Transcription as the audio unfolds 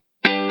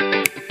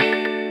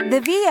The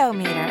VO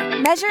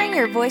Meter, measuring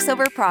your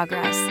voiceover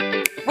progress.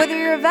 Whether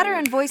you're a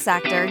veteran voice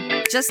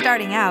actor, just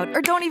starting out, or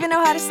don't even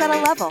know how to set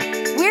a level,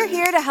 we're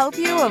here to help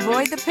you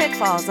avoid the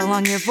pitfalls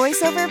along your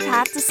voiceover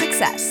path to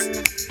success.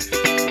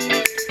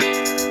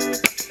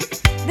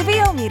 The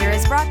VO Meter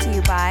is brought to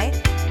you by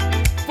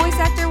Voice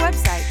Actor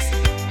Websites,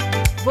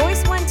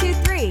 Voice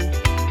 123,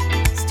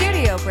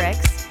 Studio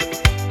Bricks,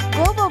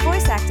 Global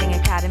Voice Acting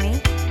Academy,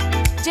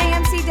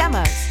 JMC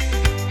Demos,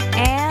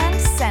 and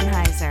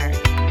Sennheiser.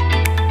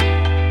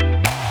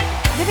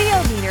 The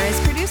VO Meter is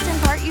produced in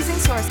part using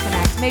Source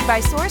Connect, made by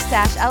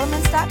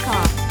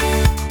source-elements.com.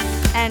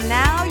 And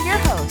now, your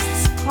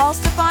hosts, Paul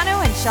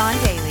Stefano and Sean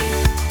Daly.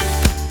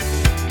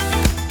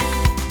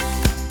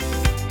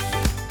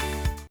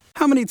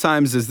 How many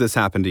times has this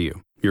happened to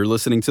you? You're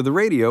listening to the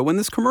radio when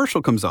this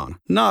commercial comes on,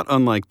 not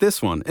unlike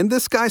this one, and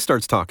this guy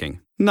starts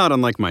talking, not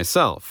unlike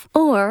myself.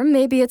 Or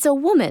maybe it's a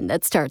woman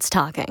that starts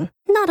talking,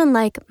 not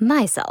unlike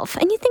myself,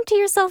 and you think to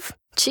yourself,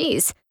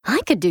 geez,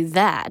 I could do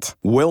that.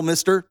 Well,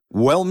 mister,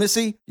 well,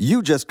 missy,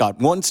 you just got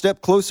one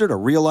step closer to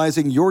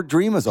realizing your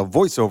dream as a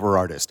voiceover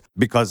artist,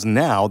 because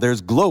now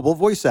there's Global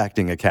Voice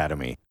Acting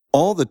Academy.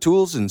 All the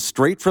tools and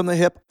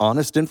straight-from-the-hip,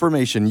 honest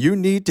information you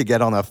need to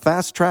get on a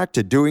fast track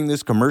to doing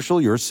this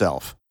commercial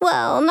yourself.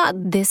 Well,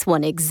 not this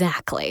one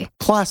exactly.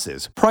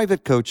 Classes,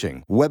 private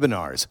coaching,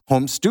 webinars,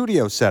 home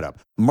studio setup,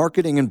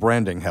 marketing and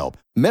branding help,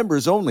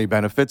 members-only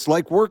benefits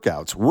like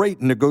workouts, rate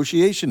and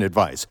negotiation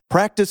advice,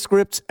 practice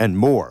scripts, and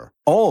more.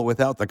 All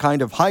without the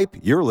kind of hype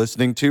you're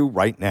listening to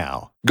right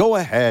now. Go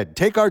ahead,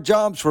 take our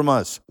jobs from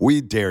us.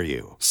 We dare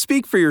you.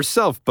 Speak for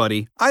yourself,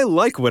 buddy. I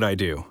like what I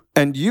do.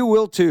 And you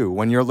will too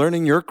when you're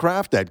learning your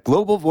craft at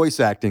Global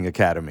Voice Acting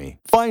Academy.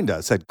 Find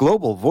us at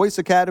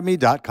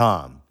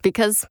globalvoiceacademy.com.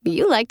 Because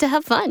you like to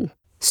have fun.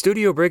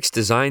 Studio Bricks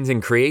designs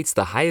and creates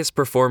the highest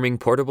performing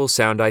portable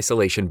sound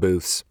isolation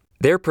booths.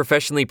 Their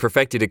professionally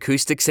perfected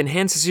acoustics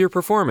enhances your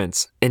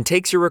performance and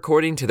takes your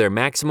recording to their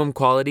maximum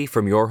quality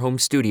from your home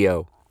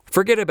studio.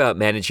 Forget about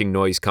managing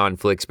noise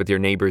conflicts with your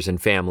neighbors and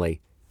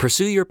family.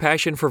 Pursue your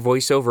passion for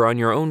voiceover on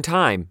your own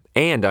time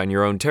and on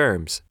your own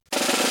terms.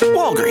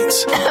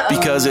 Walgreens,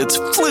 because it's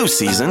flu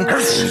season,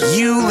 and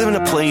you live in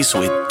a place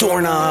with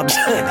doorknobs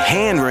and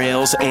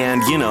handrails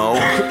and,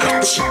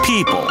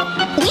 people.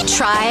 We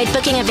tried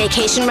booking a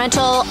vacation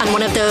rental on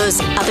one of those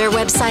other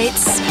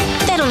websites.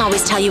 They don't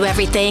always tell you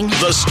everything.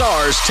 The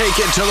stars take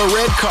it to the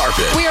red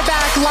carpet. We are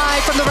back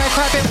live from the red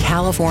carpet.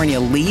 California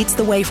leads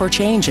the way for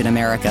change in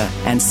America,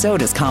 and so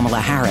does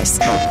Kamala Harris.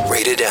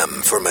 Rated M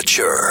for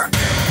mature.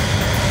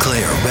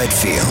 Claire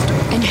Redfield.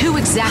 And who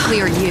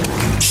exactly are you?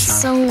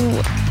 So,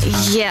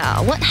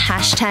 yeah, what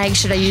hashtag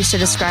should I use to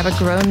describe a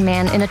grown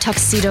man in a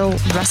tuxedo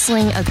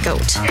wrestling a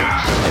goat?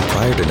 And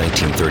prior to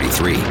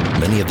 1933,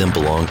 many of them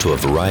belonged to a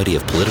variety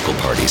of political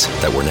parties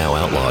that were now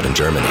outlawed in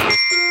Germany.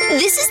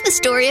 This is the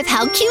story of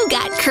how Q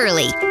got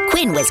curly.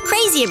 Quinn was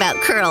crazy about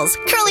curls.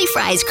 Curly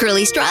fries,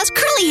 curly straws,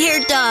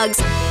 curly-haired dogs.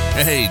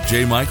 Hey,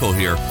 Jay Michael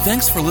here.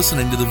 Thanks for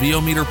listening to the VO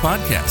Meter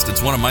podcast.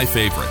 It's one of my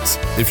favorites.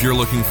 If you're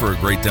looking for a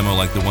great demo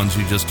like the ones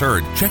you just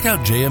heard, check out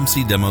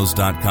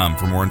jmcdemos.com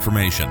for more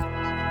information.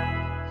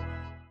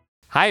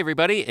 Hi,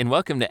 everybody, and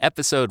welcome to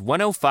episode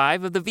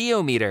 105 of the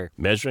VO Meter.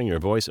 Measuring your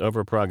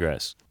voiceover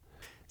progress.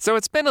 So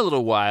it's been a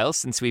little while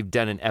since we've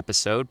done an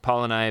episode.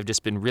 Paul and I have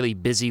just been really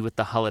busy with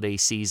the holiday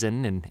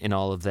season and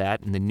all of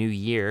that and the new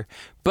year.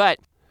 But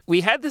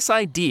we had this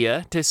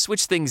idea to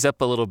switch things up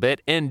a little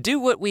bit and do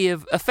what we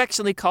have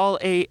affectionately call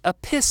a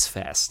piss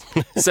fest.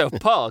 So,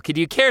 Paul, could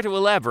you care to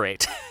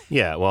elaborate?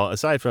 Yeah, well,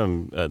 aside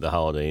from the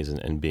holidays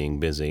and being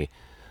busy,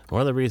 one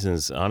of the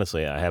reasons,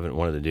 honestly, I haven't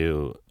wanted to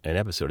do an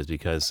episode is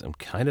because I'm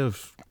kind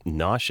of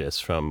nauseous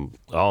from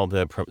all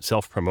the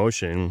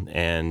self-promotion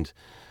and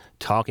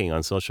talking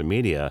on social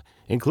media,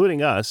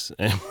 including us,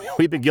 and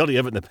we've been guilty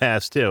of it in the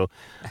past too.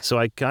 So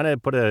I kind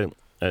of put a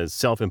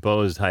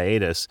self-imposed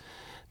hiatus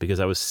because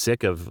I was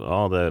sick of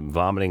all the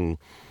vomiting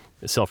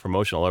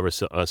self-promotion all over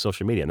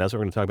social media. And that's what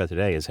we're going to talk about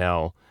today is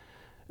how,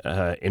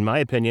 in my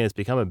opinion, it's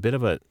become a bit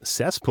of a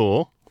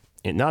cesspool,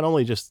 in not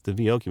only just the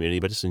VO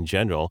community, but just in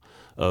general,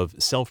 of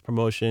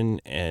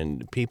self-promotion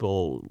and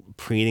people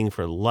preening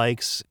for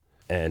likes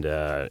and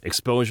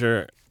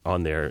exposure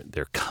on their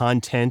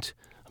content.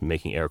 I'm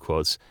making air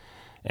quotes.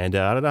 And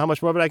I don't know how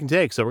much more of it I can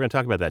take, so we're going to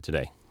talk about that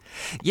today.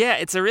 Yeah,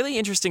 it's a really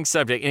interesting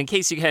subject. And in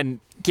case you hadn't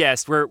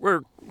guessed,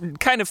 we're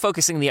kind of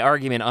focusing the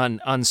argument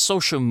on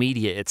social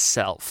media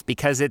itself,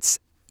 because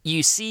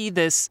you see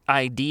this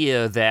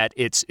idea that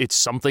it's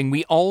something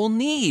we all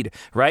need,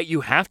 right?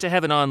 You have to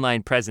have an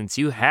online presence.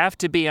 You have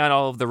to be on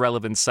all of the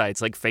relevant sites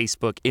like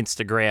Facebook,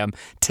 Instagram,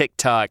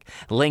 TikTok,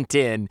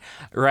 LinkedIn,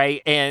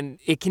 right? And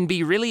it can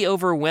be really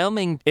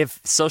overwhelming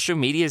if social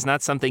media is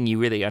not something you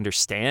really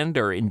understand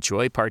or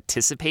enjoy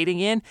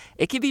participating in.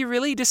 It can be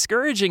really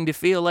discouraging to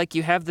feel like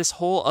you have this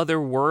whole other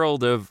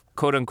world of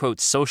quote-unquote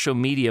social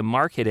media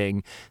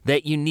marketing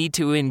that you need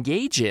to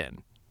engage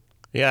in.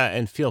 Yeah,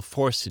 and feel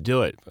forced to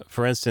do it.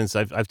 For instance,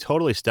 I've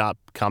totally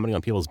stopped commenting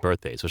on people's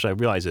birthdays, which I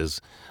realize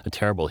is a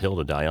terrible hill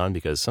to die on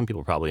because some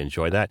people probably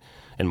enjoy that.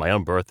 And my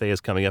own birthday is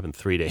coming up in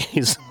 3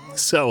 days,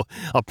 so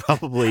I'll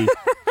probably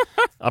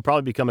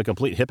become a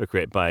complete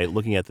hypocrite by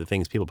looking at the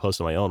things people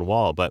post on my own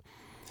wall. But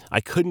I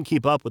couldn't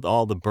keep up with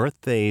all the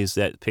birthdays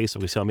that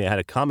Facebook was telling me I had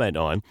to comment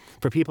on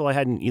for people I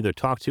hadn't either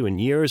talked to in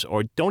years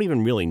or don't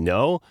even really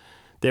know.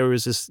 There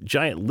was this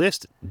giant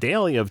list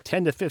daily of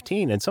 10 to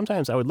 15, and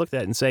sometimes I would look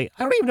at it and say,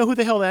 I don't even know who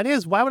the hell that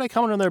is. Why would I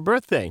comment on their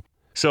birthday?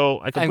 So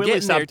I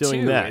completely stopped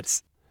doing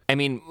that.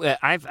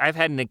 I've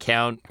had an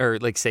account, or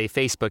like say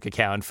Facebook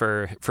account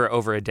for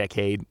over a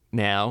decade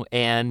now,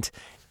 and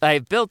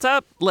I've built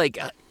up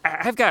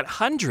I've got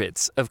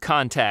hundreds of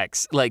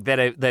contacts that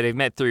I've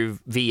met through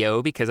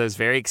VO because I was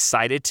very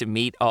excited to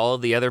meet all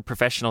the other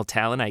professional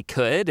talent I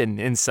could,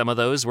 and some of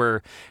those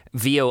were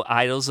VO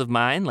idols of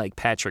mine, like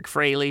Patrick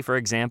Fraley, for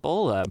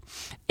example.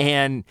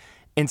 And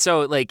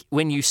so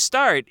when you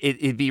start,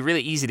 it'd be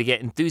really easy to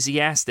get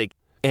enthusiastic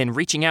and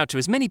reaching out to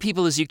as many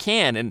people as you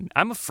can. And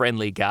I'm a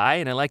friendly guy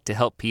and I like to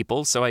help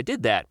people, so I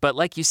did that. But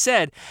like you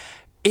said,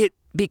 it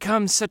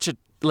becomes such a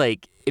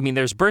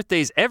there's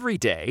birthdays every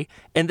day,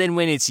 and then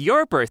when it's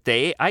your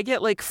birthday, I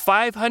get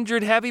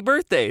 500 happy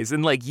birthdays.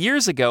 And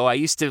years ago, I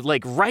used to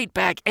write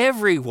back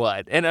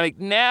everyone, and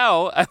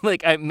now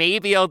I'm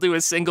maybe I'll do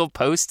a single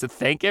post to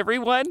thank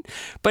everyone,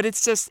 but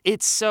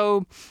it's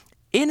so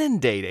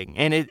inundating,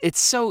 and it's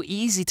so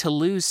easy to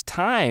lose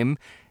time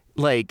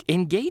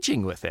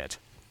engaging with it.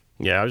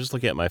 Yeah, I was just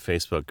looking at my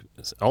Facebook,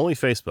 only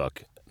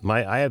Facebook.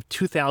 I have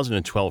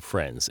 2,012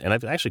 friends, and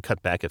I've actually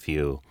cut back a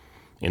few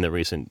in the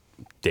recent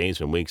days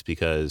and weeks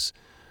because,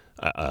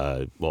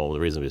 the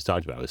reason we just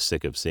talked about, I was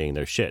sick of seeing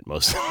their shit for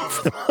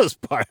the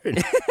most part.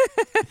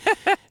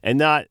 And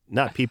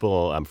not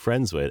people I'm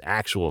friends with,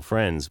 actual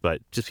friends,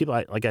 but just people,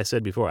 like I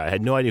said before, I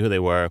had no idea who they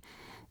were.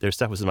 Their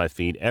stuff was in my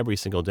feed every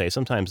single day,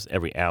 sometimes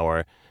every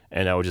hour,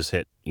 and I would just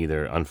hit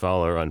either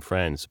unfollow or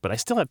unfriends. But I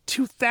still have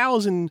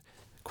 2,000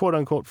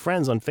 quote-unquote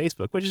friends on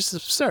Facebook, which is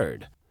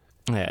absurd.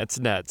 Yeah, it's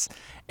nuts.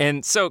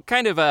 And so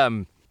kind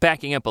of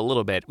backing up a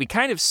little bit, we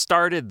kind of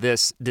started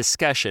this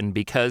discussion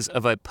because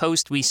of a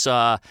post we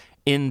saw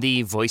in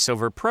the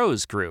VoiceOver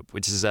Pros group,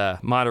 which is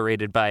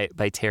moderated by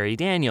Terry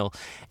Daniel.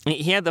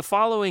 He had the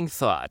following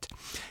thought.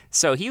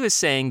 So he was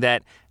saying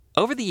that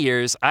over the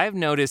years, I've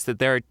noticed that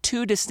there are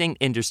two distinct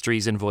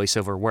industries in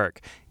voiceover work,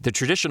 the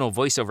traditional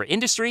voiceover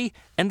industry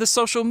and the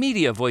social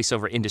media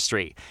voiceover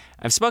industry.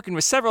 I've spoken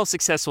with several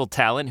successful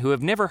talent who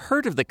have never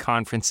heard of the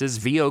conferences,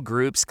 VO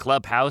groups,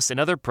 Clubhouse, and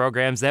other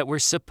programs that we're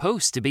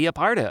supposed to be a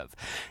part of.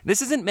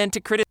 This isn't meant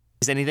to criticize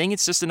anything,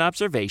 it's just an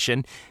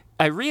observation.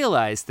 I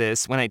realized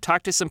this when I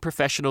talked to some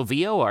professional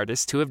VO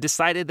artists who have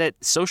decided that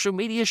social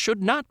media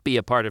should not be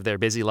a part of their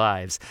busy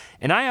lives.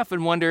 And I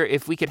often wonder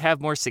if we could have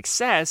more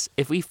success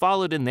if we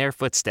followed in their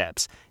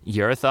footsteps.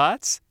 Your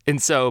thoughts?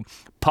 And so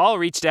Paul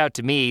reached out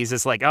to me. He's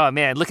just like, oh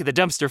man, look at the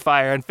dumpster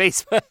fire on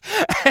Facebook.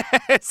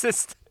 It's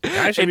just...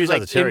 I actually reached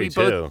out to Terry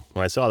too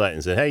when I saw that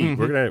and said, hey,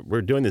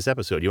 we're doing this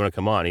episode. You want to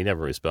come on? He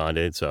never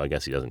responded, so I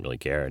guess he doesn't really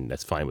care, and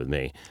that's fine with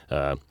me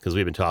because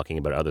we've been talking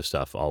about other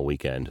stuff all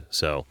weekend.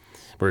 So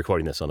we're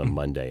recording this on a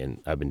Monday, and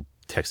I've been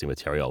texting with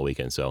Terry all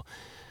weekend. So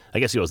I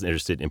guess he wasn't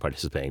interested in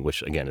participating,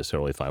 which again is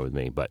totally fine with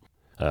me. But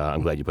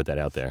I'm glad you put that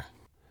out there.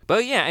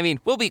 But yeah,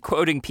 we'll be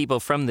quoting people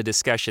from the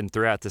discussion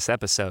throughout this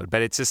episode,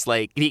 but it's just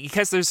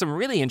because there's some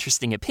really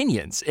interesting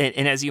opinions.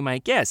 And as you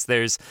might guess,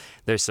 there's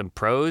some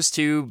pros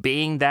to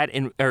being that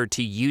or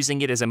to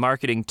using it as a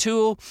marketing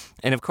tool.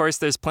 And of course,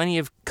 there's plenty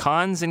of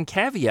cons and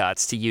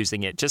caveats to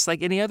using it, just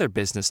like any other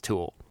business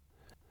tool.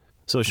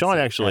 So Sean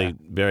actually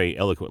very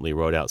eloquently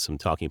wrote out some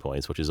talking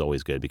points, which is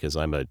always good because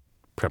I'm a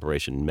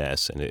preparation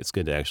mess, and it's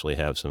good to actually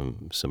have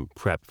some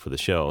prep for the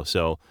show.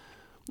 So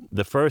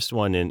the first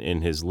one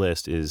in his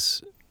list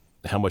is,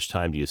 how much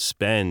time do you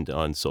spend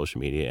on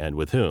social media and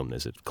with whom?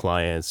 Is it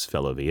clients,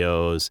 fellow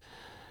VOs,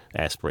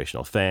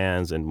 aspirational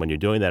fans? And when you're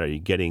doing that, are you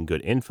getting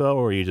good info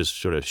or are you just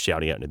sort of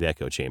shouting out into the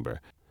echo chamber?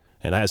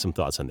 And I have some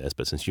thoughts on this,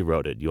 but since you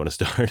wrote it, you want to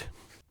start?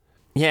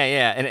 Yeah.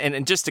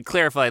 And just to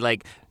clarify,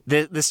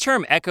 this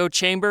term echo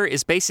chamber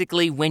is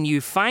basically when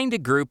you find a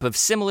group of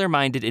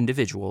similar-minded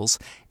individuals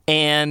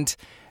and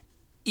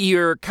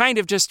you're kind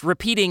of just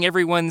repeating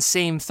everyone's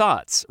same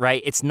thoughts,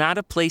 right? It's not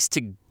a place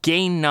to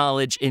gain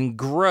knowledge and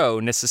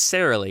grow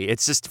necessarily.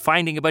 It's just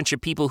finding a bunch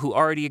of people who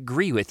already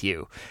agree with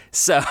you.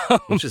 So,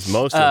 which is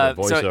most of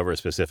the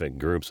voiceover-specific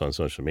groups on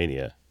social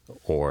media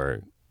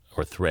or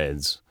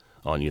threads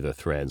on either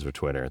Threads or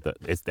Twitter.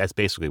 That's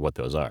basically what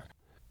those are.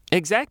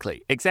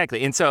 Exactly.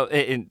 And so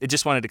I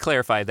just wanted to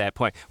clarify that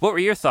point. What were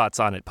your thoughts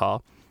on it,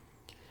 Paul?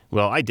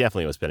 Well, I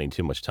definitely was spending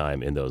too much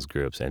time in those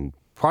groups, and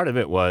part of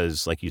it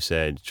was, like you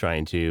said,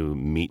 trying to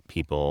meet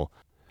people.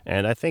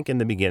 And I think in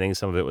the beginning,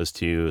 some of it was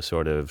to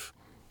sort of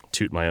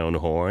toot my own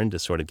horn, to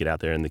sort of get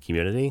out there in the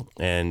community.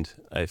 And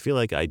I feel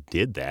like I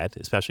did that,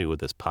 especially with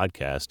this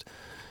podcast.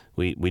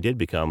 We did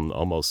become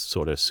almost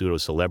sort of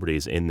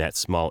pseudo-celebrities in that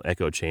small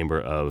echo chamber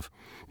of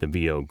the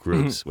VO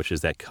groups, which is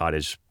that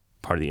cottage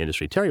part of the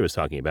industry Terry was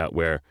talking about,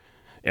 where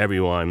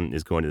everyone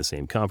is going to the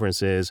same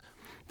conferences,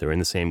 they're in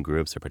the same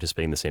groups, they're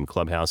participating in the same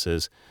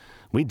clubhouses.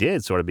 We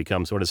did sort of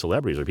become sort of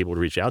celebrities where people would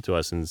reach out to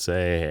us and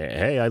say,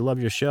 hey, I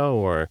love your show.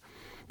 Or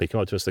they come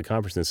up to us at the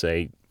conference and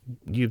say,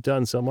 you've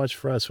done so much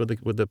for us with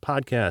the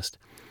podcast.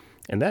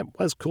 And that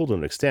was cool to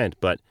an extent.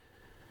 But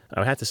I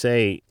would have to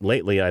say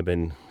lately I've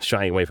been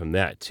shying away from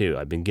that too.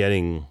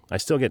 I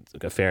still get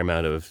a fair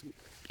amount of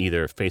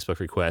either Facebook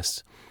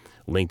requests,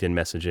 LinkedIn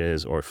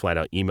messages, or flat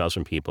out emails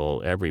from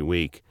people every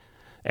week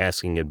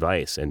asking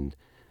advice. And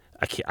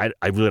I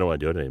really don't want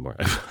to do it anymore.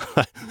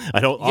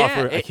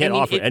 I can't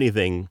offer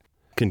anything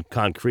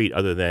concrete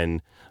other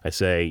than I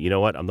say, you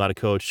know what, I'm not a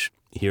coach.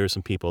 Here are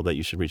some people that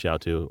you should reach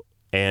out to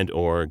and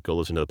or go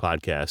listen to the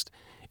podcast.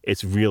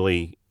 It's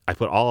really, I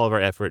put all of our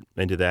effort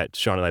into that.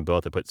 Sean and I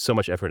both have put so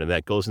much effort into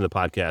that. Go listen to the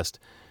podcast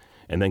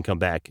and then come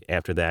back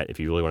after that if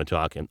you really want to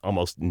talk. And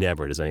almost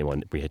never does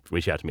anyone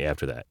reach out to me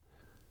after that.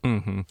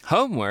 Mm-hmm.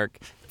 Homework.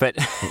 But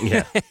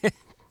yeah.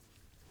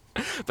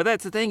 But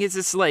that's the thing is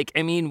it's like,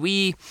 I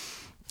mean,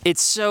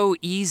 it's so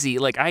easy.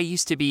 Like I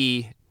used to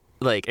be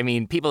like, I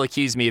mean, people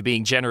accuse me of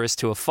being generous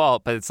to a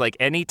fault, but it's like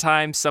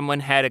anytime someone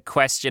had a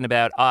question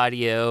about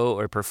audio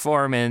or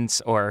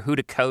performance or who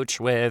to coach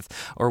with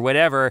or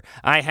whatever,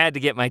 I had to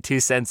get my 2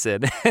 cents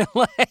in and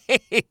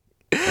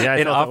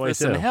offer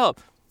some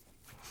help.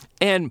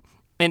 And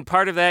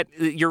part of that,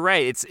 you're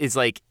right. It's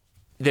like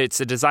it's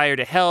a desire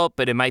to help,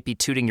 but it might be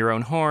tooting your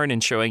own horn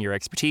and showing your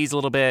expertise a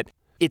little bit.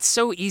 It's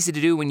so easy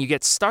to do when you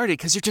get started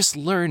because you're just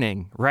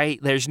learning, right?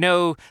 There's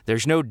no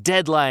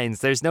deadlines,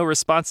 there's no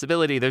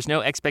responsibility, there's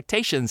no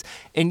expectations.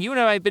 And you and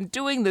I have been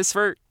doing this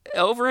for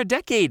over a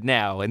decade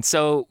now. And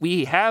so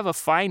we have a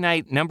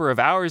finite number of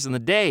hours in the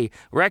day.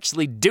 We're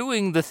actually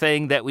doing the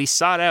thing that we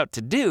sought out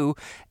to do,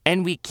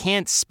 and we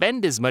can't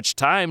spend as much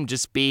time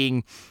just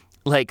being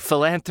like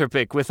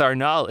philanthropic with our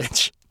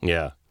knowledge.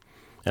 Yeah.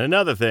 And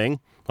another thing,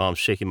 while I'm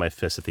shaking my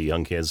fist at the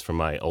young kids from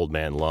my old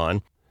man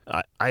lawn,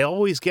 I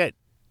always get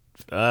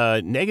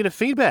negative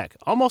feedback,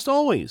 almost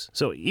always.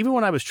 So even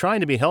when I was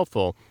trying to be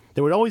helpful,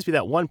 there would always be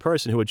that one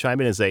person who would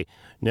chime in and say,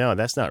 no,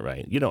 that's not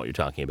right. You know what you're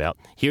talking about.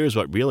 Here's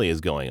what really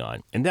is going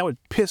on. And that would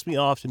piss me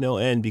off to no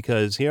end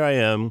because here I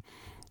am.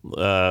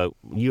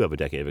 You have a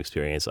decade of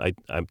experience.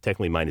 I'm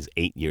technically mine is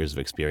 8 years of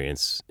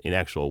experience in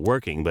actual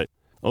working, but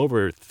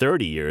over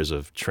 30 years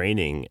of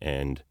training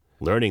and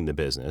learning the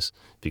business.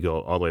 If you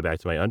go all the way back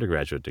to my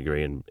undergraduate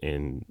degree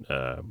in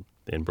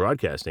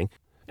broadcasting.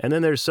 And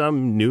then there's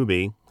some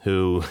newbie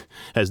who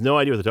has no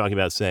idea what they're talking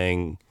about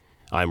saying,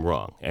 I'm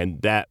wrong.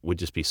 And that would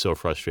just be so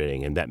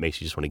frustrating. And that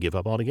makes you just want to give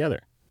up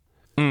altogether.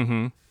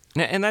 Mm-hmm.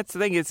 And that's the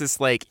thing is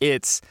it's like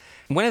it's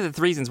one of the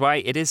reasons why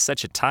it is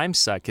such a time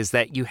suck is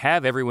that you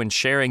have everyone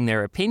sharing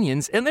their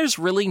opinions and there's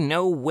really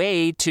no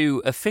way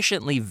to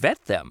efficiently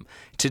vet them,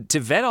 to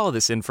vet all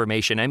this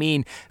information. I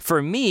mean,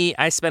 for me,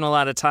 I spent a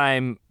lot of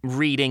time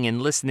reading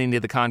and listening to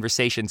the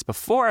conversations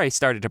before I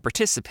started to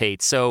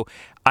participate. So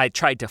I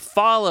tried to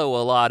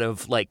follow a lot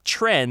of like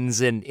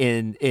trends and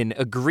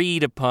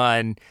agreed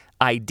upon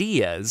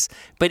ideas,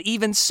 but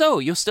even so,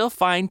 you'll still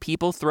find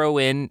people throw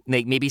in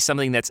maybe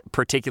something that's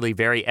particularly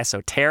very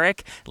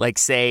esoteric, like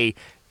say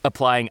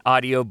applying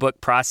audiobook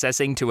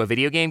processing to a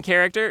video game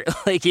character,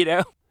 like, you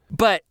know.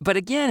 But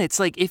again, it's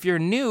like if you're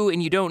new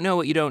and you don't know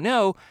what you don't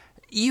know,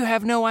 you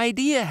have no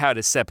idea how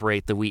to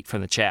separate the wheat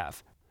from the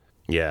chaff.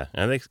 Yeah,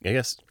 and I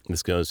guess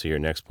this goes to your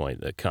next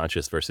point, the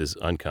conscious versus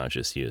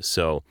unconscious use.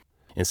 So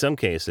in some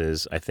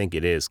cases, I think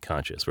it is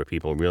conscious, where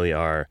people really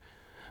are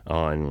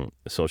on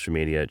social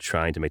media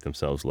trying to make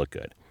themselves look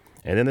good.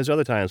 And then there's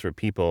other times where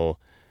people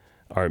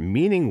are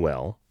meaning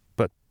well,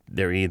 but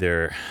they're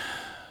either,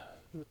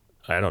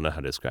 I don't know how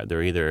to describe,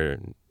 they're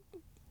either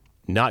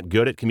not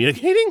good at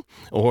communicating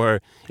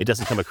or it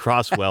doesn't come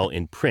across well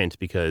in print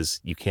because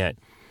you can't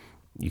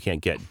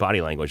get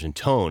body language and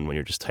tone when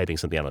you're just typing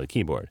something out on the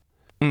keyboard.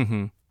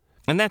 Mm-hmm.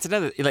 And that's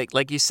another,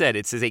 like you said,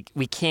 it's like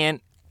we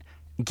can't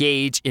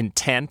gauge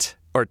intent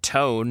or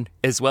tone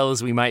as well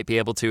as we might be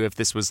able to if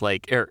this was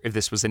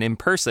an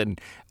in-person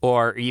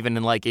or even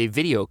in like a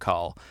video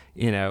call,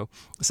 you know?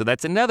 So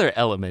that's another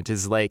element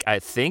is like, I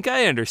think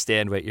I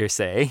understand what you're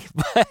saying,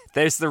 but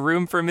there's the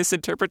room for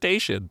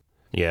misinterpretation.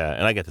 Yeah,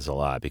 and I get this a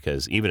lot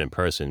because even in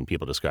person,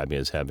 people describe me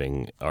as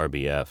having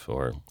RBF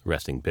or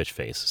resting bitch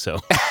face.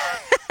 So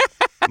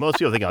most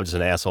people think I'm just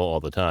an asshole all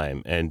the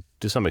time, and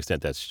to some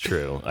extent that's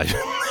true.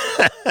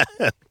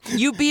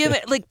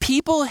 Like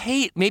people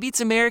hate, maybe it's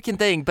an American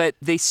thing, but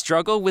they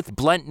struggle with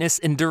bluntness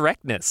and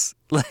directness.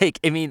 Like,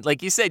 I mean,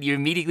 like you said, you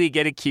immediately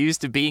get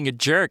accused of being a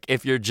jerk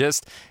if you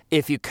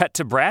cut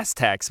to brass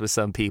tacks with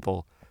some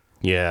people.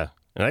 Yeah,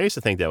 and I used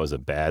to think that was a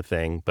bad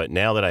thing, but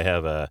now that I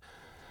have an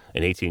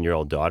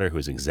 18-year-old daughter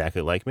who's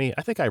exactly like me,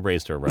 I think I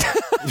raised her right.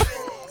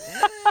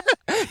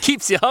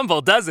 Keeps you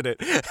humble, doesn't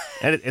it?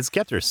 And it's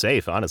kept her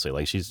safe, honestly.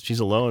 Like she's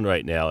alone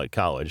right now at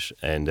college,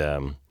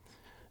 and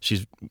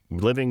she's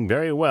living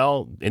very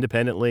well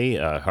independently,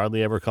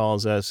 hardly ever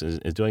calls us,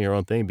 is doing her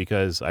own thing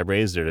because I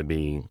raised her to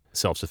be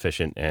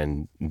self-sufficient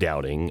and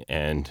doubting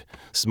and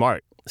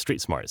smart,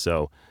 street smart.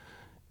 So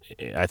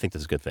I think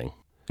that's a good thing.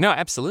 No,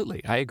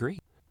 absolutely. I agree.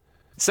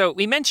 So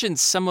we mentioned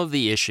some of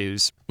the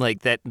issues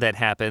like that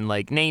happen,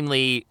 like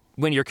namely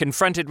when you're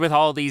confronted with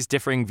all these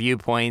differing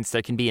viewpoints,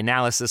 there can be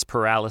analysis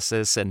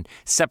paralysis and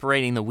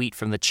separating the wheat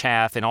from the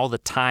chaff and all the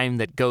time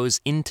that goes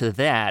into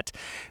that.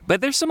 But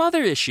there's some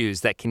other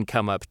issues that can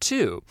come up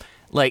too.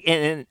 Like,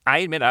 and I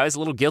admit I was a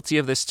little guilty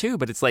of this too,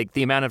 but it's like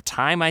the amount of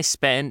time I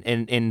spent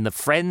and the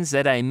friends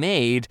that I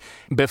made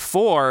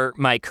before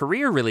my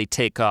career really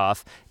take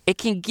off, it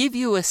can give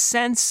you a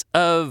sense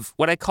of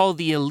what I call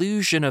the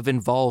illusion of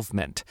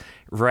involvement,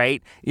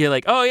 right? You're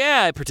like, oh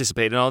yeah, I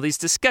participate in all these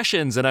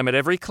discussions and I'm at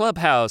every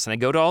clubhouse and I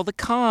go to all the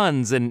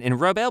cons and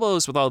rub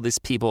elbows with all these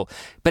people,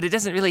 but it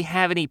doesn't really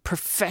have any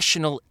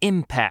professional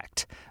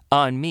impact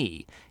on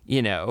me,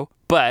 you know?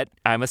 But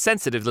I'm a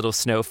sensitive little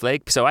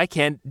snowflake, so I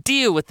can't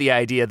deal with the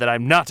idea that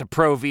I'm not a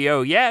pro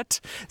VO yet.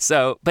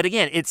 So, but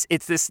again, it's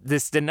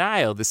this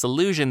denial, this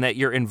illusion that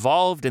you're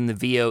involved in the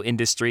VO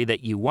industry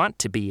that you want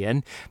to be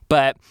in,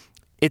 but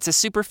it's a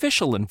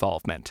superficial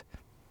involvement.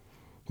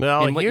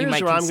 Well,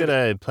 here's where I'm going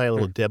to play a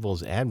little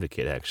devil's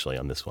advocate, actually,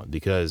 on this one,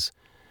 because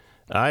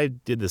I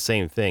did the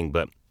same thing,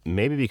 but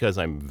maybe because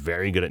I'm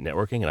very good at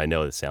networking, and I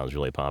know it sounds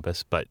really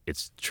pompous, but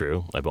it's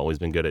true. I've always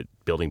been good at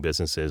building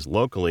businesses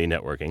locally,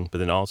 networking, but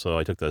then also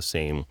I took those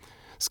same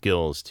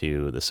skills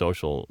to the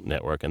social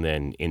network and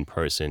then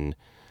in-person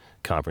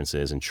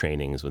conferences and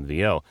trainings with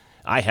VO.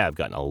 I have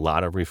gotten a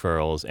lot of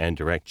referrals and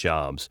direct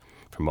jobs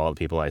from all the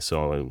people I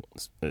saw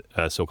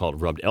so-called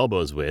rubbed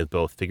elbows with,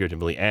 both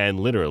figuratively and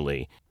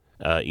literally,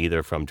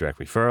 either from direct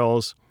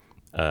referrals,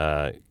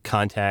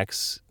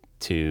 contacts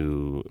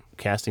to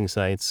casting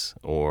sites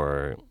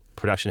or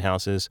production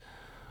houses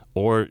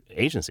or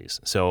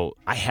agencies. So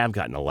I have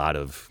gotten a lot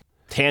of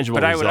tangible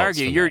results. But I would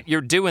argue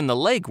you're doing the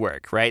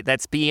legwork, right?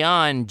 That's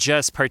beyond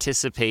just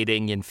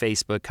participating in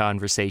Facebook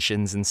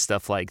conversations and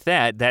stuff like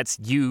that. That's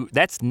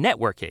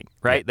networking,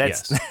 right?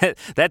 That's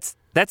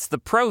the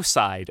pro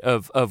side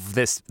of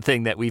this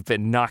thing that we've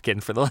been knocking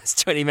for the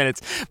last 20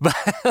 minutes. But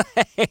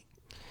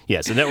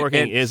yeah, so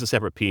networking is a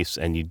separate piece,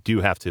 and you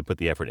do have to put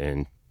the effort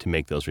in to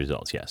make those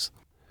results, yes.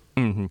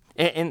 Mm-hmm.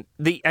 And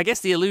I guess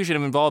the illusion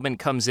of involvement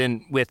comes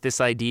in with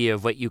this idea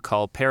of what you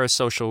call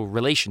parasocial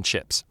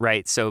relationships,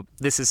 right? So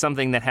this is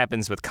something that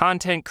happens with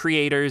content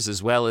creators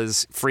as well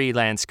as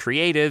freelance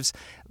creatives,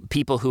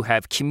 people who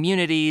have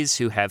communities,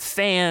 who have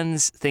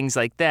fans, things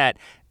like that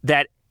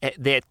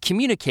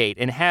communicate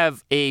and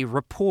have a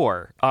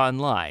rapport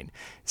online.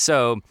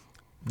 So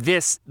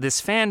this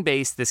fan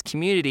base, this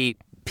community,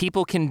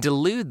 people can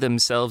delude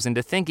themselves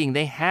into thinking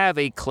they have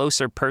a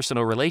closer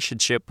personal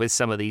relationship with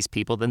some of these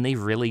people than they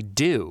really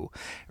do,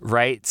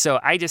 right? So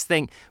I just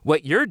think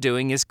what you're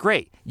doing is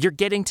great. You're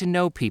getting to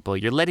know people.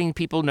 You're letting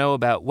people know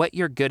about what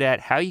you're good at,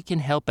 how you can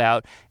help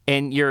out,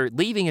 and you're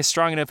leaving a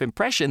strong enough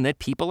impression that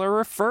people are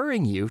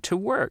referring you to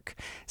work.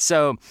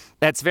 So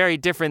that's very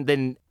different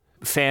than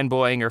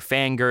fanboying or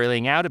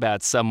fangirling out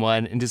about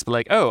someone and just be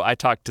like, oh, I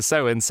talked to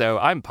so-and-so.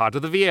 I'm part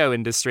of the VO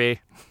industry,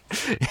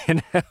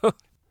 you know?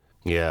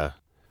 Yeah.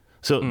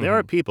 So there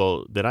are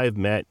people that I've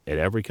met at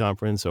every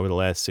conference over the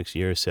last 6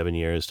 years, 7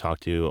 years,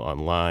 talked to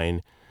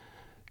online,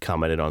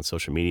 commented on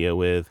social media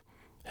with,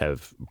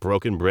 have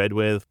broken bread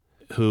with,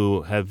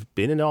 who have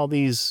been in all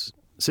these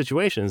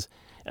situations,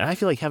 and I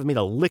feel like haven't made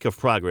a lick of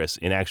progress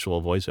in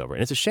actual voiceover.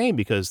 And it's a shame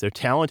because they're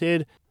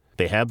talented,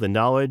 they have the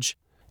knowledge,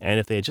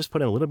 and if they had just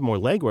put in a little bit more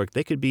legwork,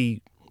 they could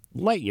be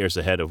light years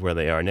ahead of where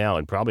they are now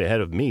and probably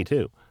ahead of me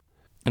too.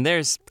 And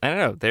there's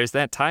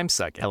that time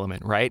suck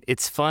element, right?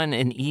 It's fun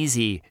and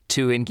easy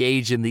to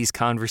engage in these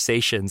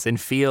conversations and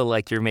feel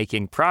like you're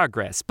making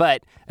progress.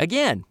 But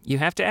again, you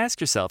have to ask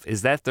yourself,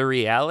 is that the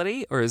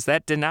reality or is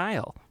that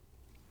denial?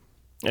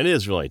 It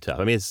is really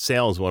tough. I mean, it's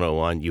sales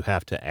 101. You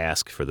have to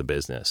ask for the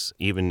business.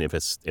 Even if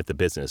the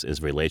business is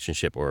a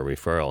relationship or a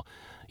referral,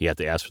 you have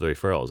to ask for the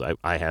referrals.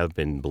 I have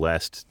been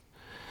blessed.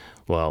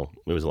 Well,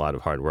 it was a lot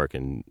of hard work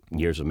and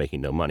years of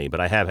making no money, but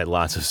I have had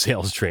lots of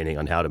sales training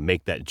on how to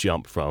make that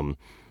jump from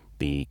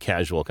the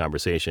casual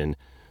conversation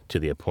to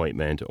the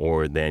appointment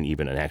or then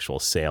even an actual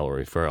sale or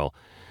referral.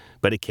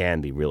 But it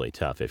can be really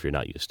tough if you're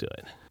not used to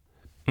it.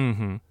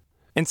 Mm-hmm.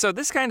 And so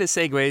this kind of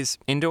segues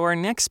into our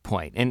next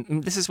point.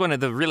 And this is one of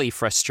the really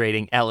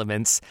frustrating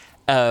elements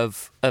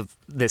of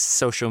this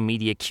social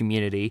media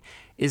community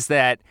is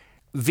that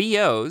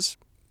VOs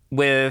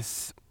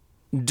with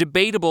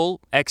debatable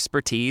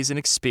expertise and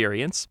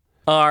experience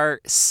are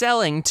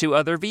selling to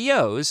other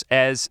VOs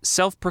as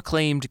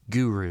self-proclaimed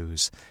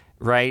gurus,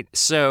 right?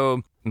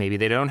 So maybe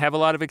they don't have a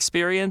lot of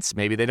experience,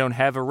 maybe they don't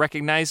have a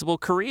recognizable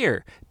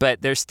career,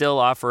 but they're still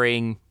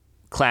offering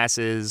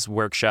classes,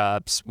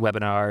 workshops,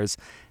 webinars,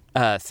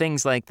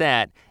 things like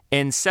that,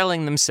 and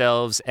selling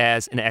themselves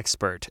as an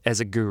expert,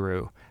 as a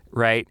guru,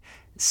 right?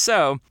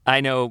 So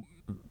I know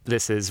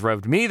this has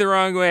rubbed me the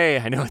wrong way.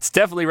 I know it's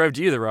definitely rubbed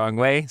you the wrong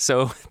way.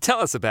 So tell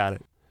us about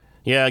it.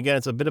 Yeah, again,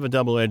 it's a bit of a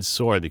double-edged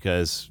sword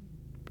because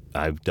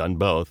I've done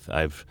both.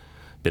 I've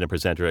been a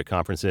presenter at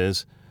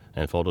conferences,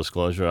 and full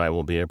disclosure, I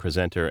will be a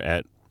presenter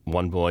at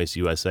One Voice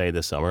USA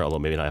this summer, although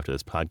maybe not after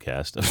this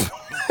podcast.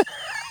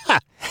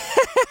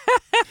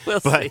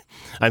 But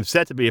I'm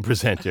set to be a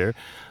presenter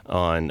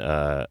on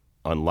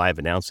live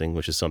announcing,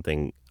 which is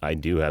something I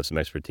do have some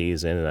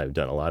expertise in and I've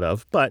done a lot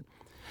of, but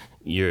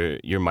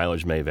your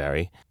mileage may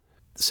vary.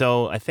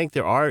 So I think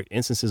there are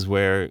instances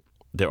where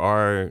there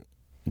are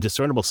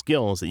discernible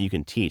skills that you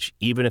can teach,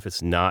 even if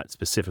it's not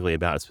specifically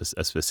about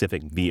a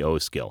specific VO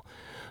skill.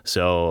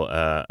 So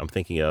I'm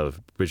thinking of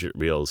Bridget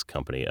Reel's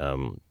company,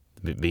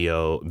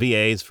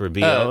 VAs for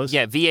VOs.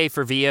 VA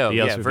for VO.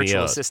 VOs for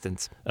virtual VOs.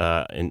 assistants.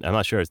 And I'm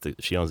not sure if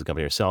she owns the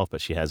company herself,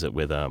 but she has it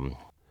with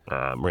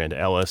Miranda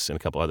Ellis and a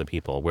couple other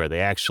people, where they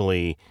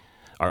actually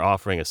are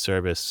offering a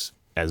service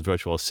as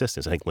virtual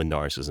assistants. I think Lynn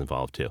Norris is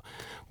involved too,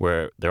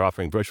 where they're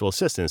offering virtual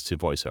assistants to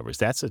voiceovers.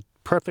 That's a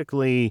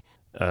perfectly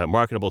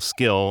marketable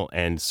skill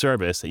and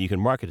service that you can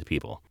market to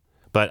people.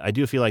 But I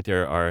do feel like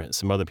there are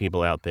some other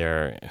people out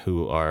there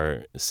who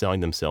are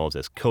selling themselves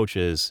as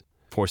coaches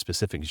for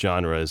specific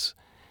genres,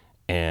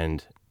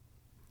 and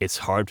it's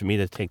hard for me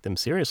to take them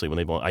seriously when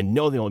I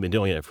know they've only been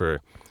doing it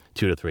for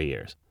 2 to 3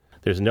 years.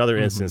 There's another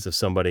instance of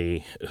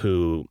somebody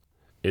who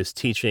is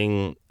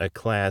teaching a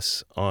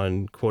class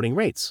on quoting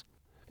rates.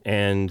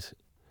 And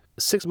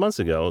 6 months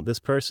ago, this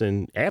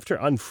person, after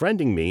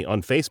unfriending me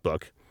on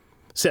Facebook,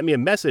 sent me a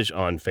message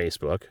on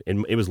Facebook,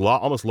 and it was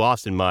almost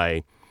lost in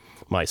my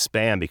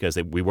spam because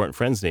we weren't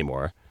friends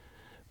anymore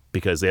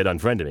because they had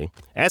unfriended me,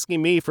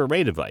 asking me for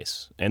rate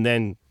advice. And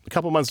then a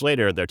couple months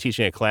later, they're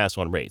teaching a class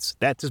on rates.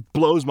 That just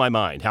blows my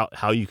mind,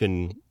 how you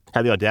can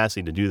have the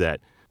audacity to do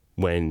that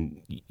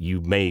when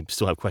you may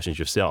still have questions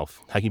yourself.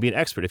 How can you be an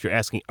expert if you're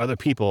asking other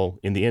people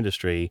in the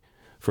industry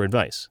for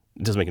advice?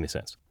 It doesn't make any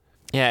sense.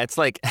 Yeah, it's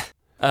like,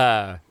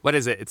 what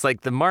is it? It's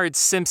like the Marge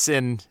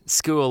Simpson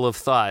school of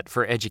thought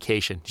for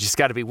education. You just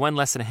got to be one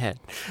lesson ahead.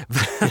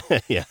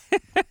 Yeah.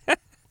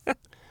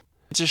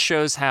 It just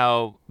shows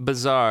how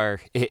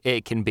bizarre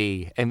it can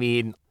be. I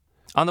mean,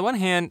 on the one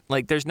hand,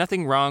 like, there's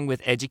nothing wrong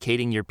with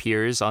educating your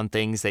peers on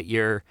things that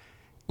you're,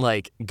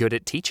 like, good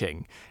at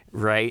teaching,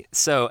 right?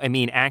 So, I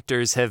mean,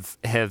 actors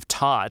have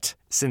taught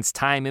since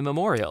time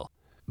immemorial.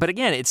 But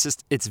again, it's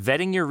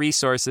vetting your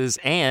resources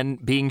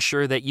and being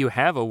sure that you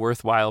have a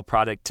worthwhile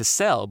product to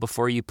sell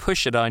before you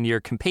push it on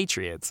your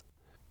compatriots.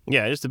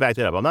 Yeah, just to back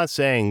that up, I'm not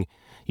saying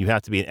you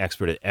have to be an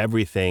expert at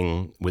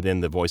everything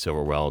within the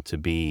voiceover world to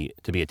be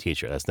a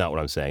teacher. That's not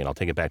what I'm saying. And I'll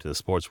take it back to the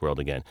sports world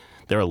again.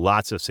 There are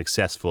lots of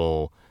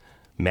successful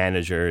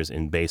managers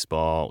in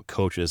baseball,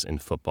 coaches in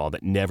football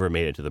that never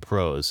made it to the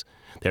pros.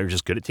 They're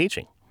just good at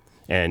teaching.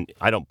 And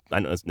I don't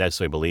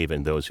necessarily believe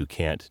in those who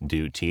can't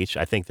teach.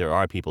 I think there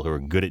are people who are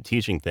good at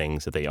teaching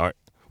things that they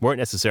weren't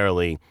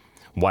necessarily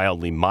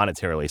wildly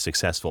monetarily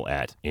successful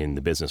at in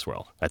the business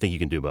world. I think you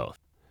can do both.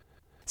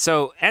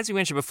 So, as we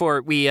mentioned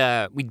before, we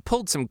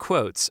pulled some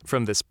quotes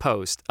from this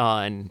post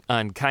on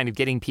kind of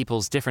getting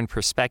people's different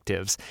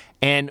perspectives.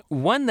 And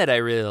one that I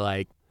really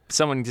like,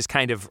 someone just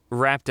kind of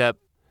wrapped up,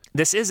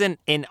 this isn't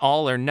an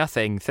all or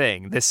nothing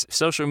thing. This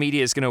social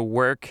media is going to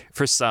work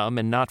for some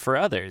and not for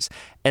others.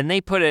 And they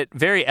put it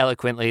very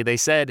eloquently. They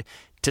said,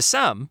 to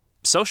some,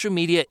 social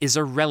media is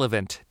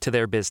irrelevant to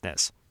their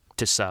business.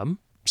 To some,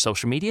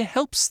 social media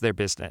helps their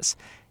business.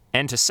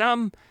 And to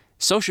some,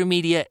 social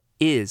media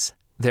is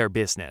their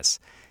business.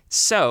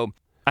 So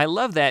I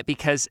love that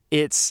because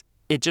it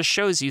just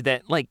shows you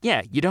that, like,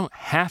 yeah, you don't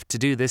have to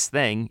do this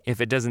thing if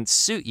it doesn't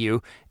suit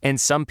you.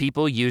 And some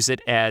people use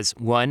it as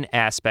one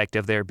aspect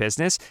of their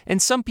business,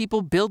 and some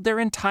people build their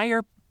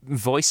entire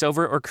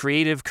voiceover or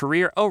creative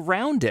career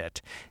around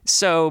it.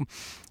 So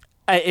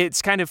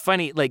it's kind of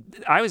funny. Like,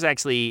 I was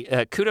actually,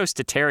 kudos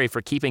to Terry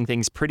for keeping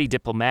things pretty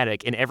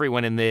diplomatic, and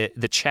everyone in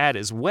the chat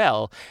as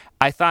well.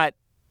 I thought,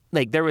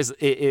 like, it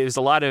was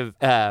a lot of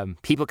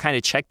people kind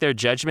of checked their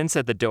judgments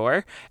at the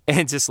door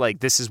and just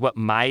like, this is what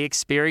my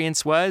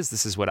experience was,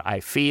 this is what I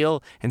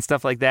feel, and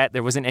stuff like that.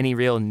 There wasn't any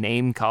real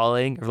name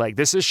calling or like,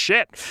 this is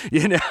shit,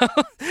 you know?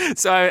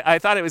 So I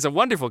thought it was a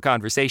wonderful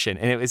conversation,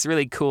 and it was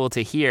really cool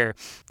to hear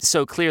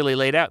so clearly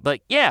laid out.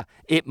 Like, yeah,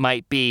 it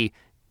might be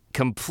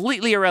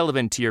completely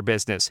irrelevant to your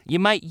business. You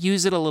might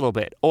use it a little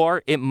bit,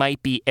 or it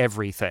might be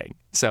everything.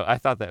 So I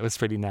thought that was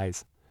pretty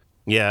nice.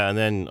 Yeah, and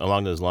then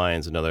along those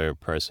lines, another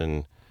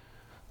person,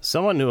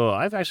 someone who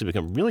I've actually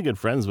become really good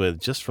friends with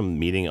just from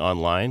meeting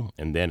online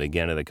and then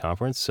again at a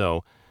conference.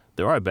 So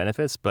there are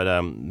benefits, but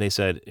they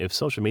said if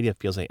social media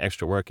feels like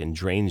extra work and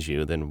drains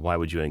you, then why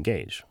would you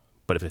engage?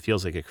 But if it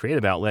feels like a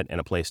creative outlet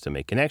and a place to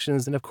make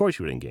connections, then of course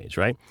you would engage,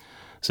 right?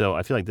 So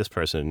I feel like this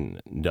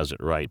person does it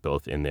right,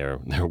 both in their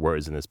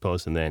words in this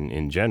post and then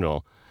in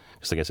general.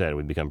 Just like I said,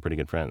 we've become pretty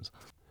good friends.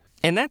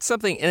 And that's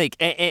something, like,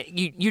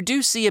 you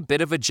do see a bit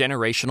of a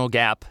generational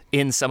gap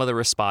in some of the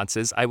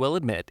responses, I will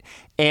admit.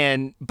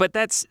 But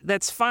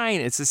that's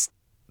fine. It's just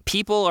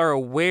people are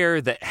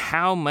aware that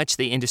how much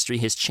the industry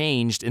has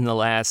changed in the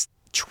last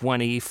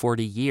 20,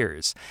 40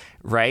 years,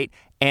 right?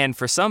 And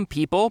for some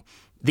people,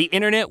 the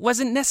internet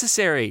wasn't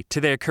necessary to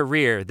their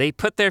career. They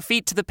put their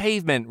feet to the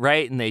pavement,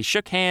 right? And they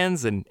shook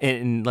hands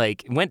and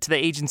like went to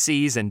the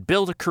agencies and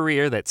built a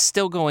career that's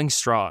still going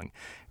strong,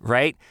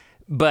 right?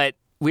 But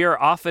we are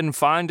often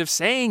fond of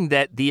saying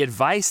that the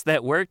advice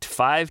that worked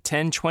 5,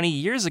 10, 20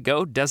 years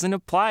ago doesn't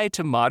apply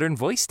to modern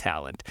voice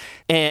talent.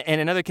 And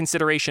another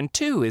consideration,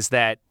 too, is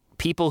that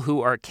people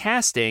who are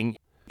casting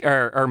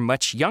are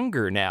much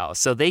younger now.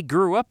 So they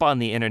grew up on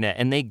the internet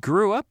and they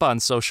grew up on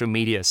social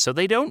media. So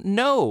they don't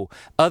know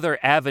other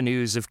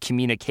avenues of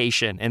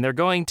communication. And they're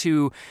going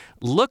to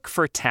look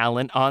for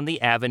talent on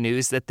the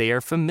avenues that they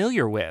are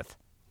familiar with,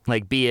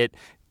 like be it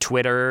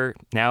Twitter,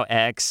 now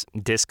X,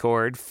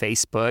 Discord,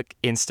 Facebook,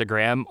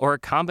 Instagram, or a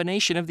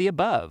combination of the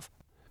above.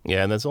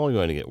 Yeah, and that's only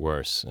going to get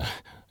worse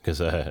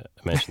because I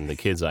mentioned the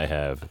kids I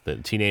have, the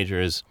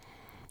teenagers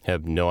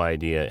have no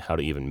idea how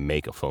to even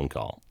make a phone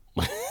call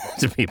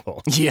to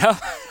people. Yeah.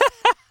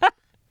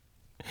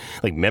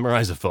 Like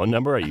memorize a phone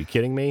number? Are you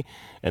kidding me?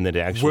 And then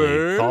to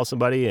actually call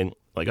somebody, and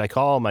like I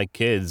call my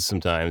kids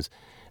sometimes,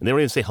 and they don't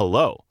even say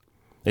hello.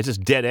 It's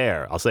just dead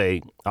air. I'll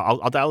say,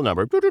 I'll dial the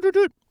number,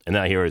 and then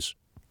I hear is,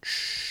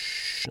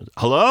 shh,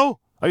 hello?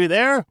 Are you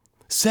there?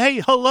 Say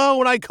hello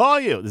when I call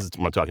you. This is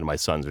when I'm talking to my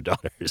sons or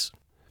daughters.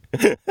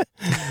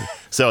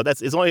 So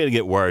it's only going to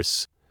get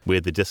worse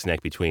with the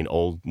disconnect between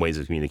old ways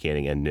of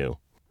communicating and new.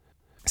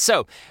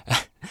 So,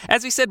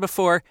 as we said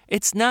before,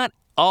 it's not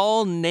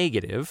all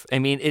negative. I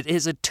mean, it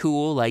is a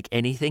tool like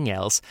anything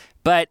else,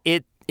 but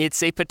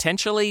it's a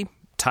potentially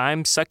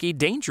time-sucky,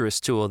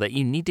 dangerous tool that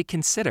you need to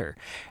consider.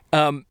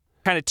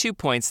 Kind of 2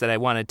 points that I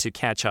wanted to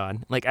catch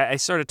on. Like, I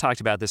sort of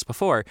talked about this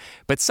before,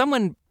 but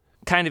someone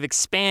kind of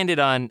expanded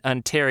on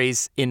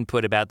Terry's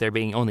input about there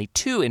being only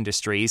 2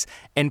 industries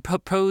and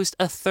proposed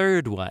a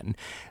third one,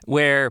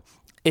 where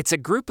it's a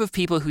group of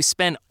people who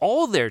spend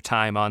all their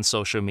time on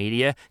social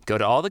media, go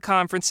to all the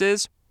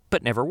conferences,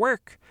 but never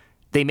work.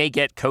 They may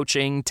get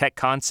coaching, tech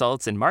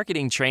consults, and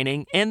marketing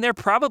training, and they're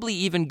probably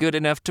even good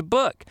enough to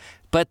book.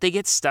 But they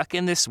get stuck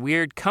in this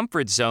weird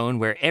comfort zone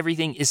where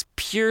everything is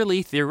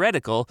purely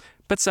theoretical,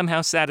 but somehow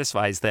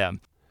satisfies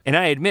them. And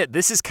I admit,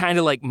 this is kind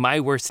of like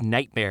my worst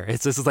nightmare.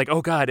 It's just like,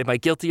 oh God, am I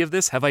guilty of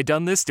this? Have I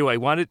done this? Do I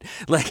want it?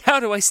 Like, how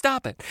do I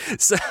stop it?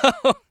 So,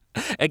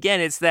 again,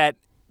 it's that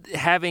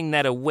having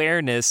that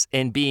awareness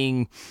and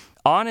being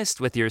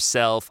honest with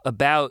yourself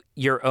about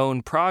your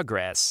own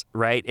progress,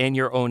 right, and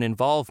your own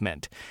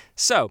involvement.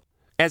 So,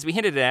 as we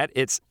hinted at,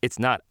 it's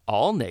not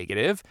all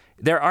negative.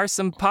 There are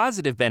some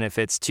positive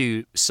benefits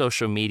to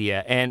social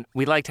media, and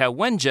we liked how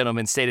one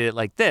gentleman stated it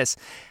like this: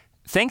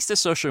 thanks to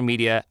social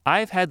media,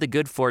 I've had the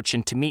good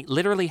fortune to meet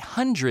literally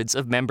hundreds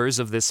of members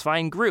of this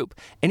fine group,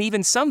 and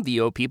even some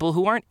VO people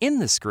who aren't in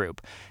this group.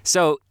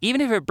 So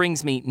even if it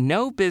brings me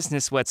no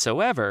business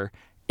whatsoever,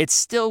 it's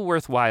still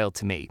worthwhile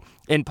to me.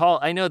 And Paul,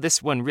 I know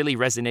this one really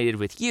resonated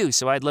with you,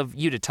 so I'd love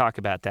you to talk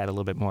about that a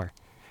little bit more.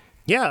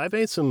 Yeah, I've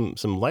made some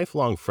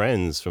lifelong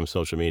friends from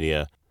social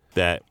media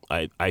that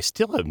I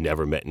still have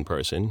never met in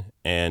person,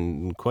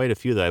 and quite a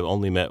few that I've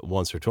only met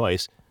once or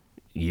twice.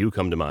 You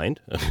come to mind.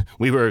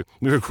 we were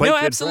quite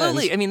good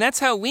absolutely. friends. I mean, that's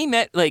how we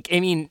met. Like, I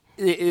mean,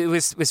 it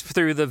was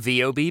through the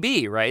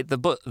VOBB, right?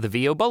 The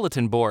VO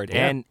Bulletin Board,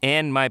 yeah.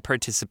 and my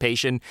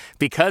participation,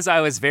 because I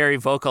was very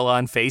vocal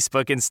on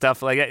Facebook and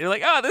stuff like that. You're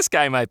like, oh, this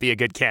guy might be a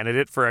good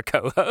candidate for a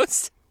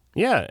co-host.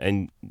 Yeah,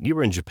 and you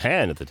were in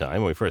Japan at the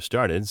time when we first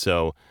started,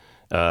 so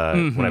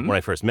when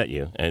I first met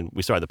you, and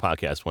we started the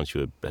podcast once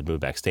you had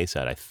moved back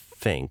stateside, I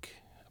think.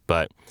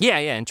 But yeah,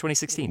 in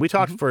 2016. We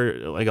talked for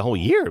like a whole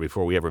year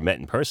before we ever met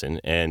in person,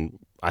 and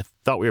I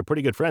thought we were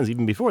pretty good friends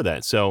even before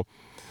that. So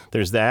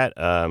there's that.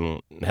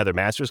 Heather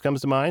Masters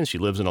comes to mind. She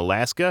lives in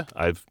Alaska.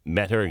 I've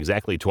met her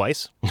exactly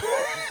twice,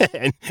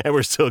 and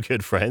we're still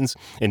good friends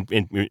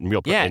in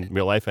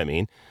real life, I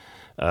mean.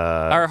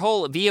 Our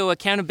whole VO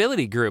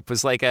accountability group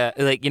was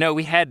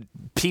we had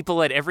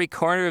people at every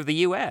corner of the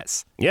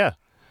U.S. Yeah,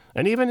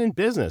 and even in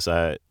business,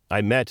 I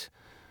met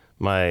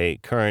my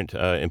current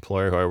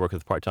employer who I work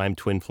with part-time,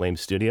 Twin Flame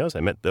Studios.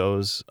 I met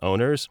those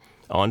owners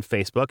on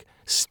Facebook.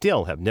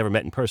 Still have never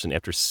met in person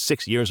after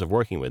 6 years of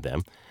working with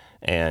them.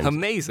 And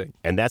amazing.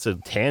 And that's a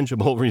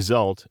tangible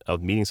result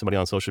of meeting somebody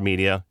on social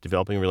media,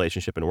 developing a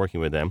relationship, and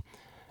working with them.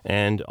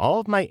 And all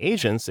of my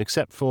agents,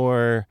 except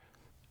for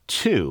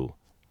 2,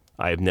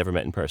 I have never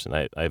met in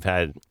person. I've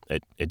had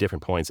at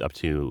different points up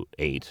to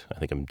 8. I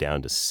think I'm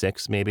down to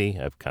 6 maybe.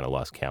 I've kind of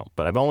lost count.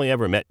 But I've only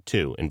ever met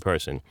 2 in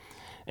person.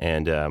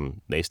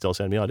 And they still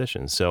send me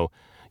auditions. So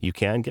you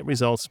can get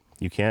results.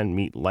 You can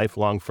meet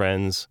lifelong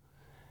friends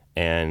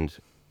and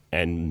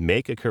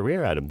make a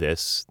career out of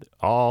this.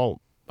 All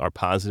are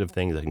positive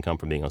things that can come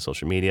from being on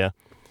social media.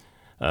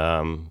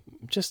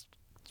 Just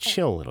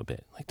chill a little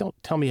bit. Like, don't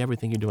tell me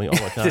everything you're doing all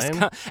the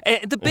time.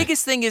 The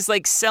biggest thing is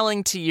like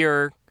selling to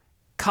your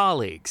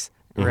colleagues,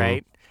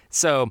 right?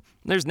 So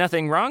there's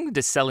nothing wrong with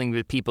just selling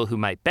with people who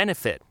might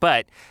benefit.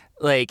 But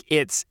like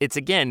it's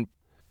again,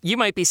 you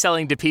might be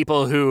selling to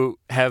people who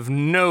have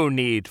no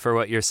need for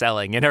what you're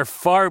selling and are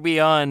far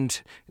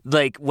beyond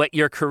like what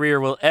your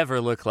career will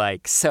ever look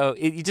like. So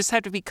you just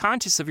have to be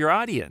conscious of your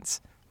audience.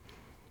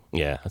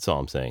 Yeah, that's all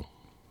I'm saying.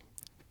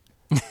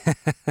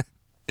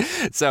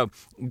 So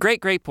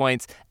great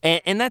points.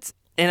 And that's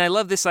I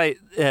love this.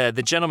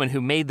 The gentleman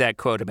who made that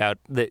quote about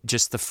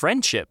just the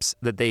friendships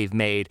that they've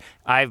made.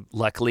 I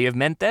luckily have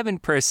met them in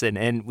person,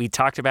 and we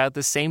talked about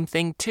the same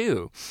thing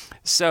too.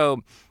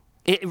 So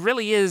it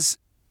really is,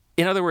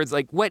 in other words,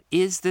 like, what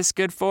is this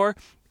good for?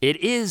 It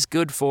is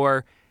good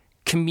for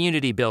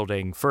community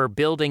building, for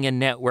building a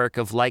network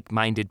of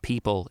like-minded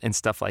people and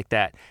stuff like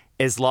that,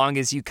 as long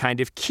as you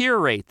kind of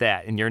curate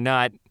that and you're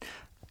not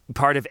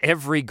part of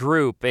every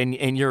group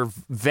and you're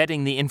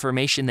vetting the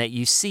information that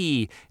you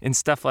see and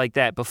stuff like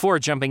that before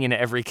jumping into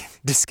every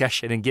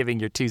discussion and giving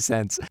your 2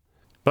 cents.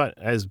 But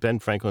as Ben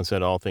Franklin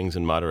said, all things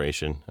in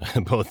moderation,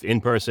 both in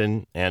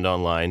person and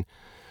online.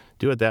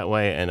 Do it that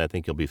way, and I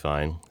think you'll be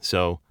fine.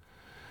 So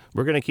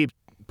we're going to keep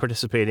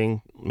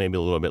participating, maybe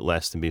a little bit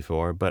less than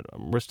before, but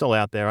we're still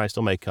out there. I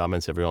still make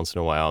comments every once in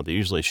a while. They're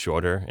usually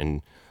shorter,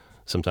 and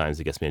sometimes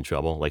it gets me in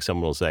trouble. Like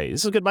someone will say,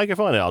 "This is a good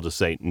microphone," and I'll just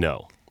say,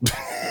 "No."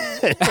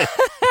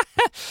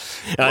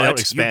 I don't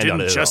expand you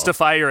on it didn't at all.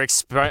 justify your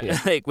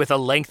like with a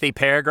lengthy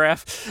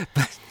paragraph.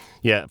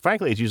 Yeah,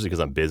 frankly, it's usually because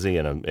I'm busy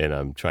and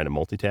I'm trying to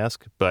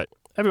multitask. But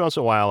every once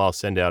in a while, I'll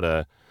send out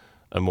a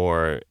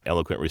more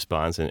eloquent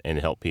response and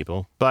help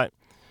people. But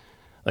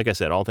like I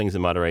said, all things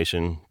in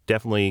moderation.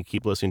 Definitely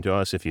keep listening to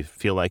us if you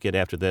feel like it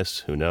after this.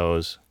 Who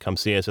knows? Come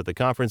see us at the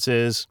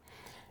conferences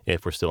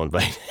if we're still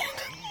invited,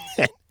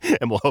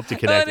 and we'll hope to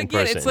connect in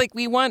person. It's like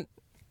we want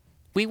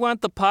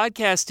the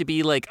podcast to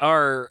be like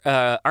our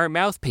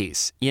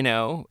mouthpiece,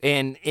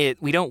 and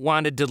we don't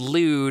want to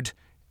dilute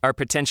our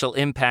potential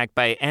impact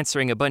by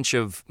answering a bunch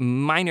of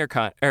minor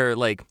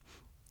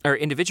or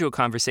individual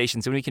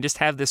conversations, and we can just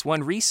have this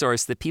one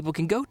resource that people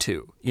can go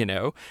to,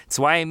 It's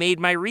why I made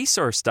my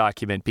resource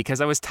document,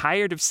 because I was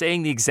tired of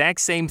saying the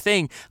exact same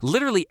thing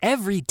literally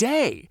every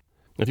day.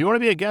 If you want to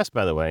be a guest,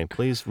 by the way,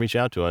 please reach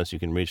out to us. You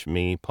can reach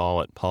me,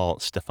 Paul, at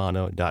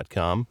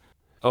paulstefano.com.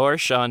 Or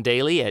Sean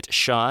Daly at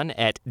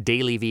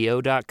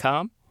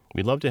sean@dailyvo.com.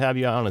 We'd love to have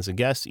you on as a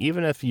guest,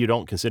 even if you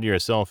don't consider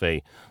yourself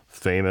a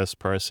famous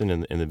person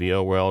in the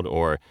VO world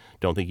or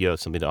don't think you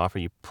have something to offer.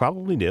 You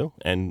probably do.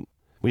 And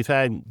we've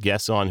had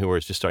guests on who are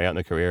just starting out in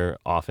their career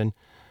often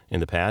in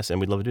the past, and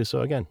we'd love to do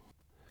so again.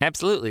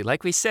 Absolutely.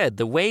 Like we said,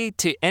 the way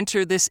to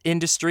enter this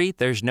industry,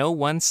 there's no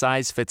one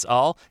size fits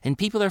all, and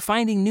people are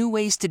finding new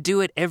ways to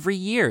do it every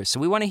year. So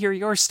we want to hear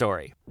your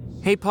story.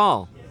 Hey,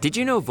 Paul, did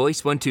you know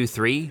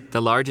Voice123,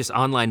 the largest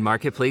online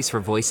marketplace for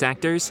voice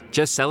actors,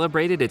 just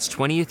celebrated its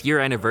 20th year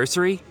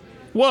anniversary?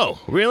 Whoa,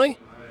 really?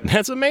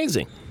 That's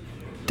amazing.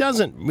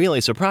 Doesn't really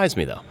surprise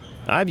me, though.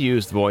 I've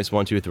used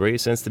Voice123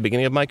 since the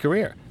beginning of my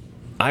career.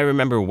 I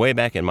remember way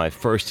back in my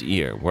first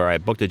year where I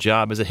booked a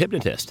job as a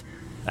hypnotist.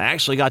 I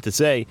actually got to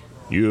say,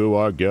 "You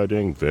are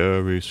getting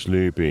very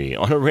sleepy,"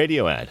 on a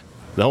radio ad.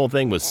 The whole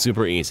thing was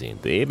super easy.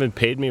 They even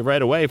paid me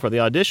right away for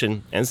the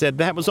audition and said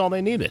that was all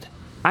they needed.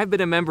 I've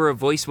been a member of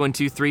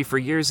Voice123 for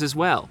years as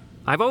well.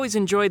 I've always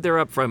enjoyed their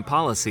upfront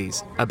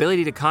policies,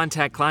 ability to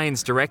contact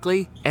clients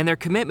directly, and their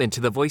commitment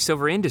to the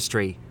voiceover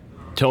industry.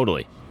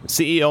 Totally.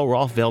 CEO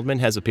Rolf Veldman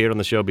has appeared on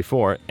the show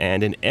before,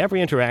 and in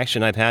every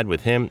interaction I've had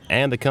with him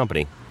and the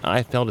company,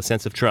 I felt a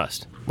sense of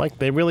trust, like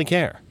they really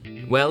care.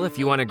 Well, if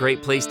you want a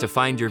great place to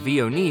find your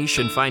VO niche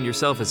and find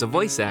yourself as a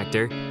voice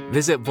actor,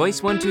 visit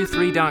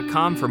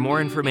voice123.com for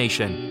more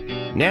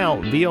information. Now,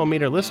 VO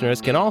Meter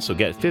listeners can also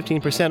get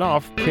 15%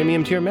 off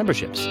premium tier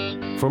memberships.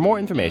 For more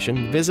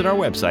information, visit our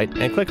website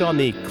and click on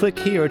the Click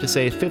Here to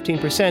Save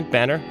 15%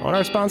 banner on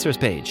our sponsors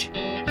page.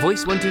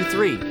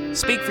 Voice123.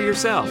 Speak for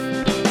yourself.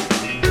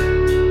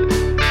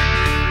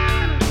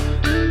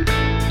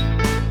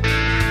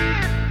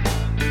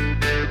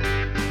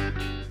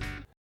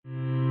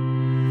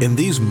 In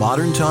these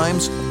modern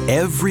times,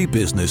 every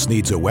business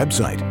needs a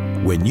website.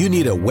 When you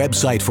need a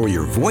website for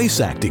your voice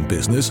acting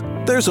business,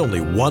 there's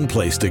only one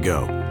place to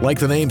go. Like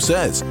the name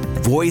says,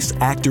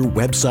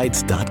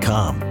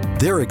 voiceactorwebsites.com.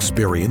 Their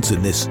experience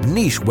in this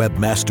niche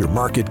webmaster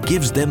market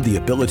gives them the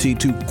ability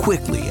to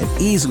quickly and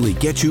easily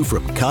get you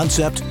from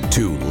concept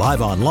to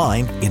live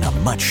online in a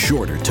much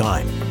shorter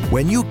time.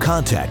 When you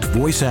contact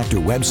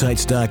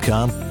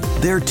voiceactorwebsites.com,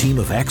 their team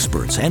of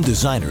experts and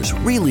designers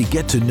really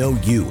get to know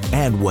you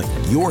and what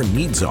your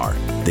needs are.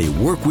 They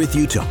work with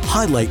you to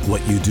highlight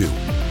what you do.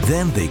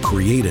 Then they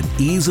create an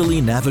easily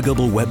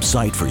navigable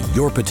website for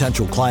your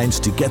potential clients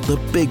to get the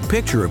big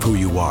picture of who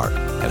you are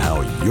and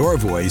how your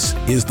voice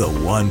is the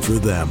one for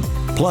them.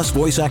 Plus,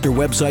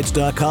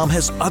 VoiceActorWebsites.com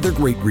has other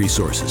great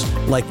resources,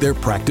 like their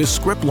practice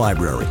script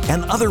library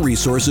and other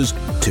resources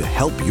to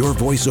help your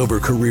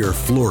voiceover career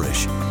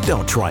flourish.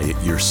 Don't try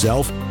it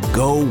yourself.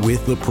 Go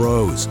with the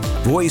pros.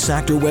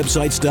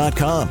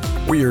 VoiceActorWebsites.com,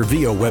 where your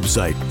VO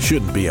website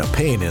shouldn't be a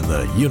pain in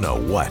the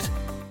you-know-what.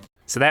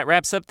 So that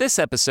wraps up this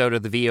episode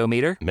of the VO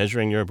Meter.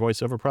 Measuring your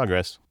voiceover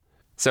progress.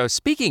 So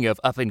speaking of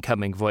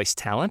up-and-coming voice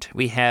talent,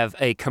 we have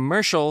a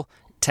commercial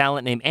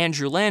talent named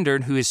Andrew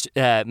Landern who is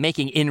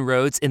making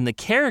inroads in the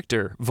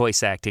character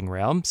voice acting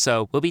realm.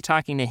 So we'll be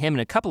talking to him in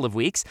a couple of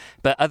weeks.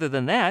 But other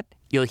than that,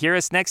 you'll hear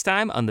us next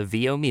time on the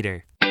VO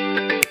Meter.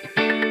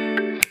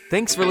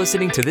 Thanks for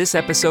listening to this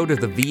episode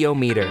of the VO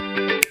Meter.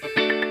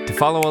 To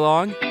follow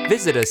along,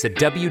 Visit us at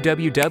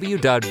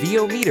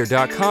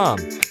www.vometer.com.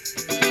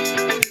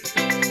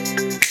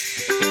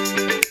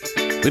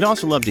 We'd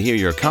also love to hear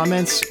your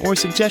comments or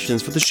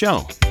suggestions for the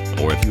show.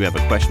 Or if you have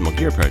a questionable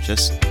gear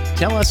purchase,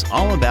 tell us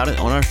all about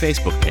it on our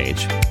Facebook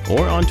page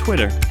or on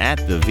Twitter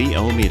 @the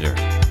VO Meter.